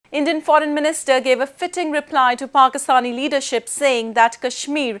Indian Foreign Minister gave a fitting reply to Pakistani leadership, saying that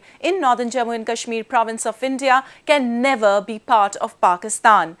Kashmir in northern Jammu and Kashmir province of India can never be part of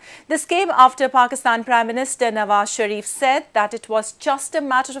Pakistan. This came after Pakistan Prime Minister Nawaz Sharif said that it was just a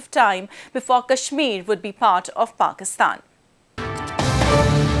matter of time before Kashmir would be part of Pakistan.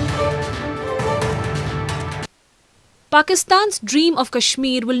 Pakistan's dream of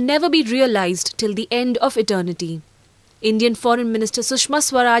Kashmir will never be realized till the end of eternity. Indian Foreign Minister Sushma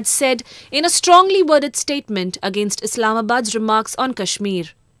Swaraj said in a strongly worded statement against Islamabad's remarks on Kashmir.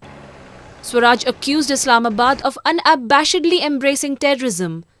 Swaraj accused Islamabad of unabashedly embracing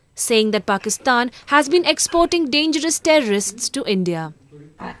terrorism, saying that Pakistan has been exporting dangerous terrorists to India.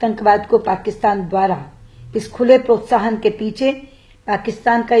 आतंकवाद को पाकिस्तान द्वारा इस खुले प्रोत्साहन के पीछे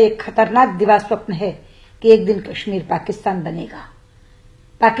पाकिस्तान का एक खतरनाक दिवा स्वप्न है कि एक दिन कश्मीर पाकिस्तान बनेगा।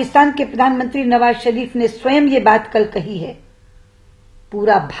 पाकिस्तान के प्रधानमंत्री नवाज शरीफ ने स्वयं ये बात कल कही है।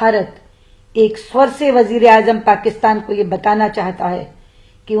 पूरा भारत एक स्वर से वजीर आजम पाकिस्तान को ये बताना चाहता है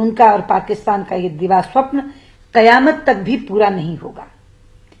कि उनका और पाकिस्तान का ये दिवा स्वप्न कयामत तक भी पूरा नहीं होगा।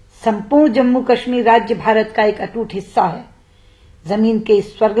 संपूर्ण जम्मू कश्मीर राज्य भारत का एक अटूट हिस्सा है। जमीन के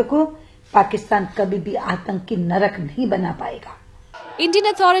इस स्वर्ग को पाकिस्तान कभी भी आतंकी नरक नहीं बना पाएगा। Indian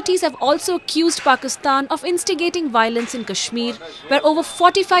authorities have also accused Pakistan of instigating violence in Kashmir, where over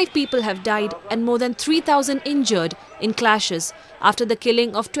 45 people have died and more than 3,000 injured in clashes after the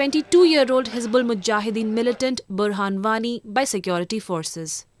killing of 22-year-old Hizbul Mujahideen militant Burhan Wani by security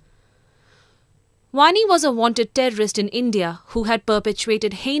forces. Wani was a wanted terrorist in India who had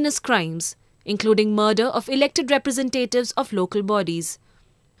perpetrated heinous crimes, including murder of elected representatives of local bodies.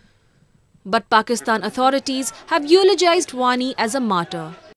 But Pakistan authorities have eulogized Wani as a martyr.